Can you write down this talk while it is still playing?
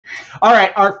All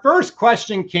right, our first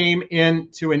question came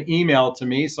into an email to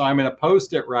me, so I'm going to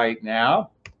post it right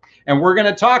now, and we're going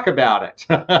to talk about it.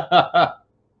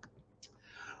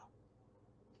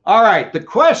 All right, the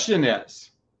question is,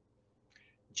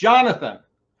 Jonathan,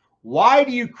 why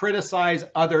do you criticize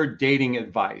other dating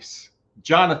advice?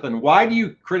 Jonathan, why do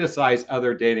you criticize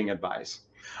other dating advice?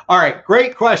 All right,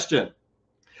 great question.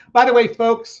 By the way,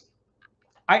 folks,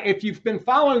 if you've been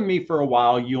following me for a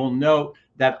while, you'll know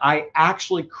that I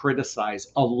actually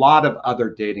criticize a lot of other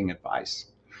dating advice.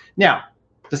 Now,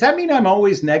 does that mean I'm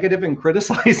always negative in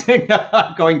criticizing?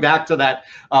 Going back to that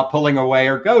pulling away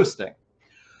or ghosting.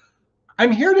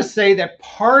 I'm here to say that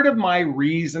part of my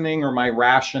reasoning or my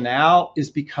rationale is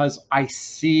because I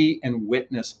see and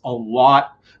witness a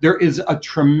lot. There is a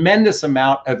tremendous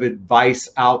amount of advice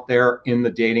out there in the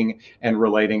dating and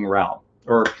relating realm,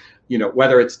 or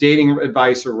whether it's dating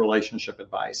advice or relationship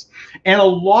advice. And a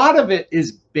lot of it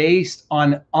is based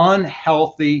on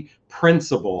unhealthy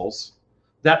principles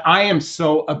that I am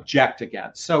so object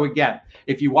against. So again,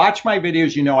 if you watch my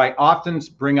videos, I often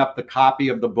bring up the copy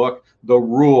of the book, The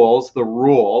Rules.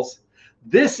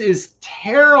 This is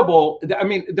terrible. I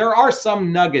mean, there are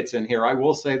some nuggets in here. I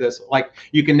will say this, like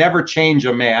you can never change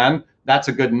a man. That's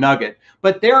a good nugget.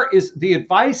 But the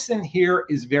advice in here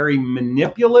is very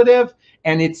manipulative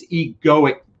and it's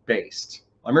egoic based.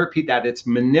 Let me repeat that. It's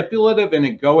manipulative and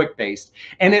egoic based,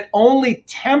 and it only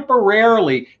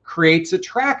temporarily creates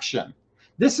attraction.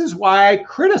 This is why I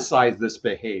criticize this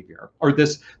behavior or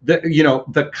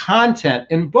the content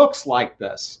in books like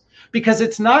this, because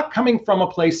it's not coming from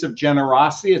a place of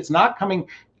generosity. It's not coming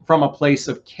from a place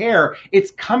of care.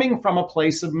 It's coming from a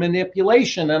place of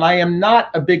manipulation. And I am not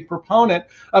a big proponent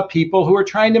of people who are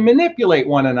trying to manipulate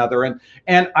one another.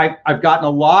 And I've gotten a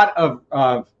lot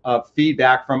of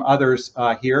feedback from others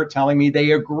here telling me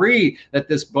they agree that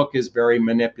this book is very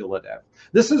manipulative.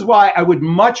 This is why I would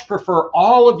much prefer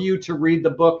all of you to read the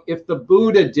book, If the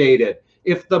Buddha Dated.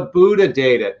 If the Buddha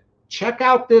Dated. Check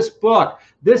out this book.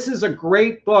 This is a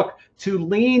great book to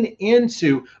lean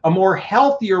into a more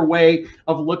healthier way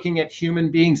of looking at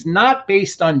human beings, not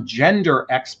based on gender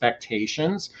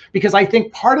expectations, because I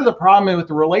think part of the problem with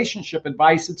the relationship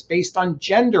advice, it's based on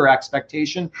gender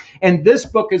expectation. And this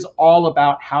book is all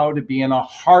about how to be in a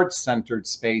heart-centered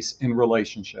space in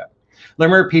relationship.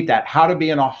 Let me repeat that, how to be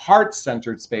in a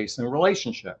heart-centered space in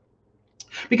relationship.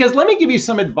 Because let me give you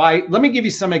some advice. Let me give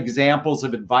you some examples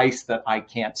of advice that I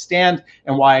can't stand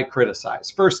and why I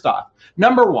criticize. First off,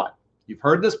 number one, you've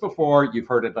heard this before. You've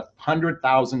heard it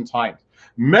 100,000 times.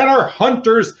 Men are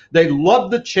hunters. They love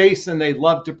the chase and they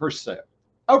love to pursue.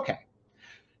 Okay.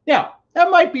 Now, that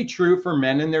might be true for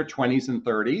men in their 20s and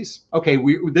 30s. Okay,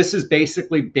 this is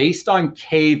basically based on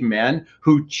cavemen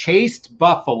who chased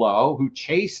buffalo,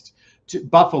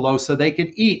 so they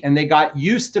could eat, and they got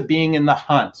used to being in the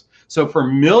hunt. So for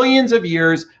millions of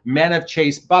years, men have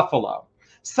chased buffalo.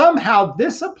 Somehow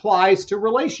this applies to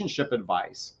relationship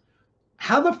advice.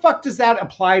 How the fuck does that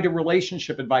apply to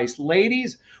relationship advice?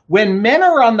 Ladies, when men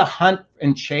are on the hunt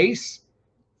and chase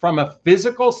from a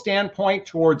physical standpoint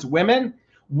towards women,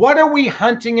 what are we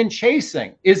hunting and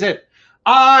chasing? Is it,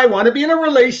 I want to be in a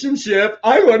relationship.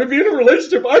 I want to be in a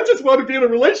relationship. I just want to be in a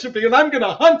relationship and I'm going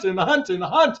to hunt and hunt and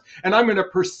hunt and I'm going to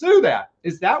pursue that.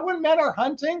 Is that when men are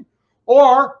hunting?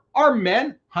 Or are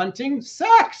men hunting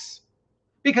sex?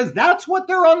 Because that's what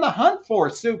they're on the hunt for.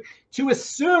 So to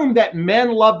assume that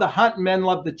men love the hunt and men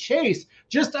love the chase,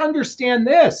 just understand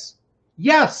this.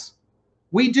 Yes,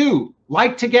 we do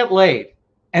like to get laid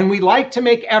and we like to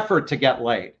make effort to get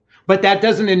laid. But that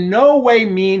doesn't in no way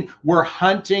mean we're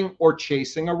hunting or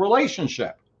chasing a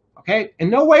relationship. Okay?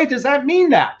 In no way does that mean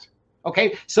that.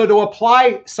 Okay, so to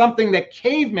apply something that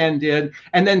cavemen did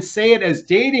and then say it as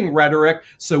dating rhetoric,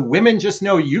 so women just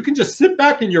know you can just sit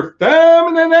back in your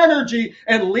feminine energy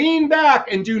and lean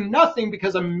back and do nothing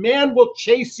because a man will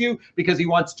chase you because he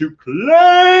wants to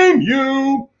claim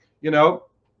you,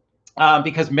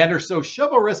 because men are so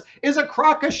chivalrous, is a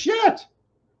crock of shit.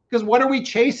 Because what are we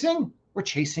chasing? We're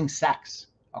chasing sex,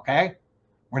 okay?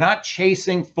 We're not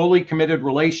chasing fully committed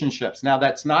relationships. Now,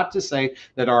 that's not to say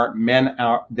that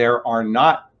there are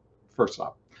not, first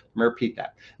off, let me repeat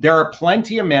that. There are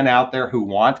plenty of men out there who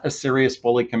want a serious,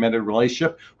 fully committed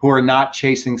relationship who are not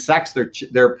chasing sex.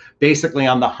 They're basically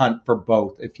on the hunt for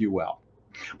both, if you will.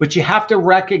 But you have to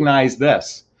recognize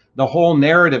this. The whole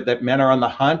narrative that men are on the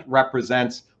hunt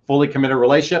represents fully committed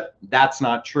relationship. That's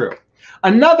not true.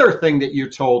 Another thing that you're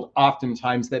told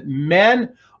oftentimes that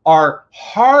men are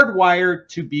hardwired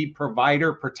to be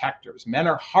provider protectors. Men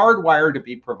are hardwired to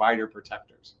be provider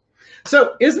protectors.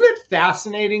 So isn't it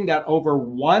fascinating that over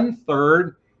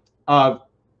 1/3 of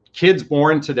kids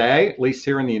born today, at least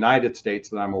here in the United States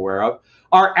that I'm aware of,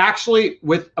 are actually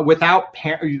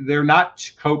they're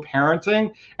not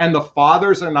co-parenting, and the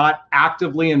fathers are not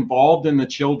actively involved in the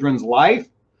children's life.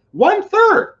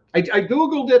 1/3. I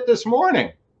Googled it this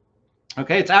morning.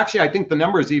 Okay, it's actually, I think the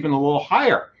number is even a little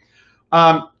higher.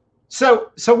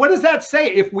 So what does that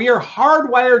say? If we are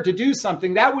hardwired to do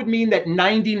something, that would mean that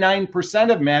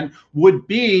 99% of men would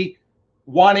be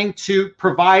wanting to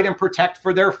provide and protect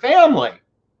for their family.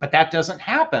 But that doesn't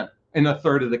happen in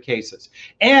 1/3 of the cases.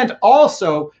 And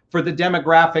also for the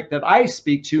demographic that I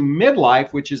speak to,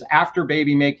 midlife, which is after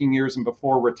baby making years and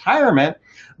before retirement,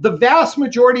 the vast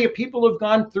majority of people who've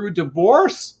gone through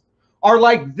divorce are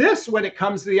like this when it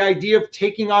comes to the idea of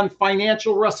taking on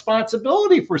financial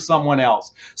responsibility for someone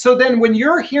else. So then when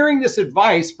you're hearing this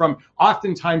advice from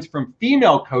oftentimes from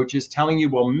female coaches telling you,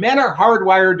 well, men are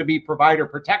hardwired to be provider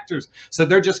protectors, so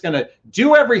they're just going to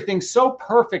do everything so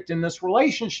perfect in this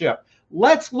relationship.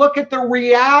 Let's look at the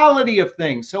reality of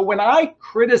things. So when I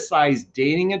criticize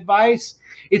dating advice,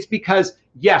 it's because,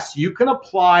 yes, you can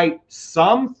apply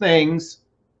some things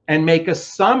and make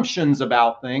assumptions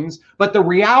about things, but the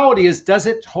reality is, does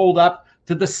it hold up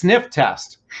to the sniff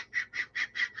test?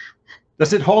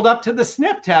 Does it hold up to the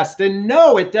sniff test? And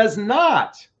no, it does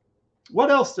not.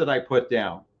 What else did I put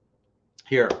down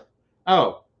here?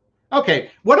 Oh,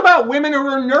 okay. What about women who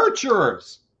are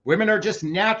nurturers? Women are just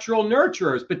natural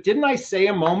nurturers. But didn't I say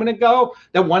a moment ago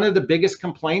that one of the biggest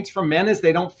complaints from men is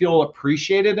they don't feel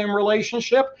appreciated in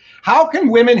relationship? How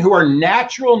can women who are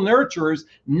natural nurturers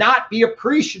not be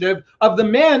appreciative of the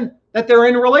men that they're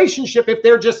in a relationship if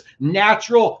they're just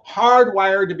natural,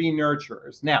 hardwired to be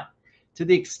nurturers? Now, to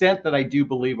the extent that I do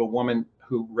believe a woman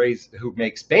who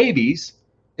makes babies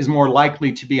is more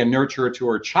likely to be a nurturer to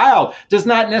her child, does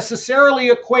not necessarily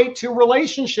equate to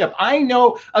relationship. I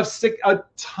know of a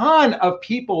ton of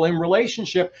people in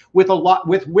relationship with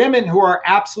women who are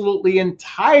absolutely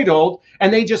entitled,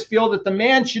 and they just feel that the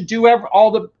man should do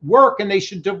all the work and they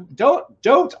should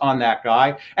dote on that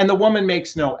guy, and the woman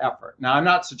makes no effort. Now, I'm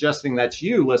not suggesting that's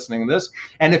you listening to this,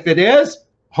 and if it is,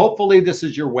 hopefully this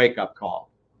is your wake-up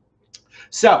call.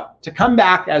 So to come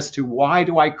back as to why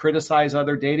do I criticize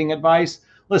other dating advice?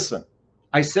 Listen,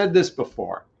 I said this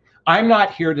before. I'm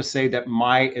not here to say that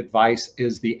my advice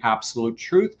is the absolute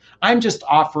truth. I'm just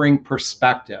offering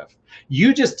perspective.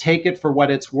 You just take it for what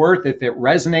it's worth. If it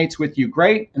resonates with you,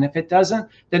 great. And if it doesn't,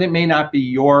 then it may not be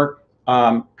your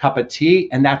cup of tea,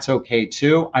 and that's okay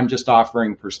too. I'm just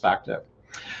offering perspective.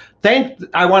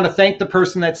 I want to thank the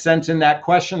person that sent in that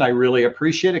question. I really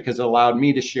appreciate it because it allowed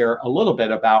me to share a little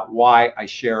bit about why I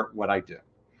share what I do.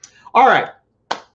 All right.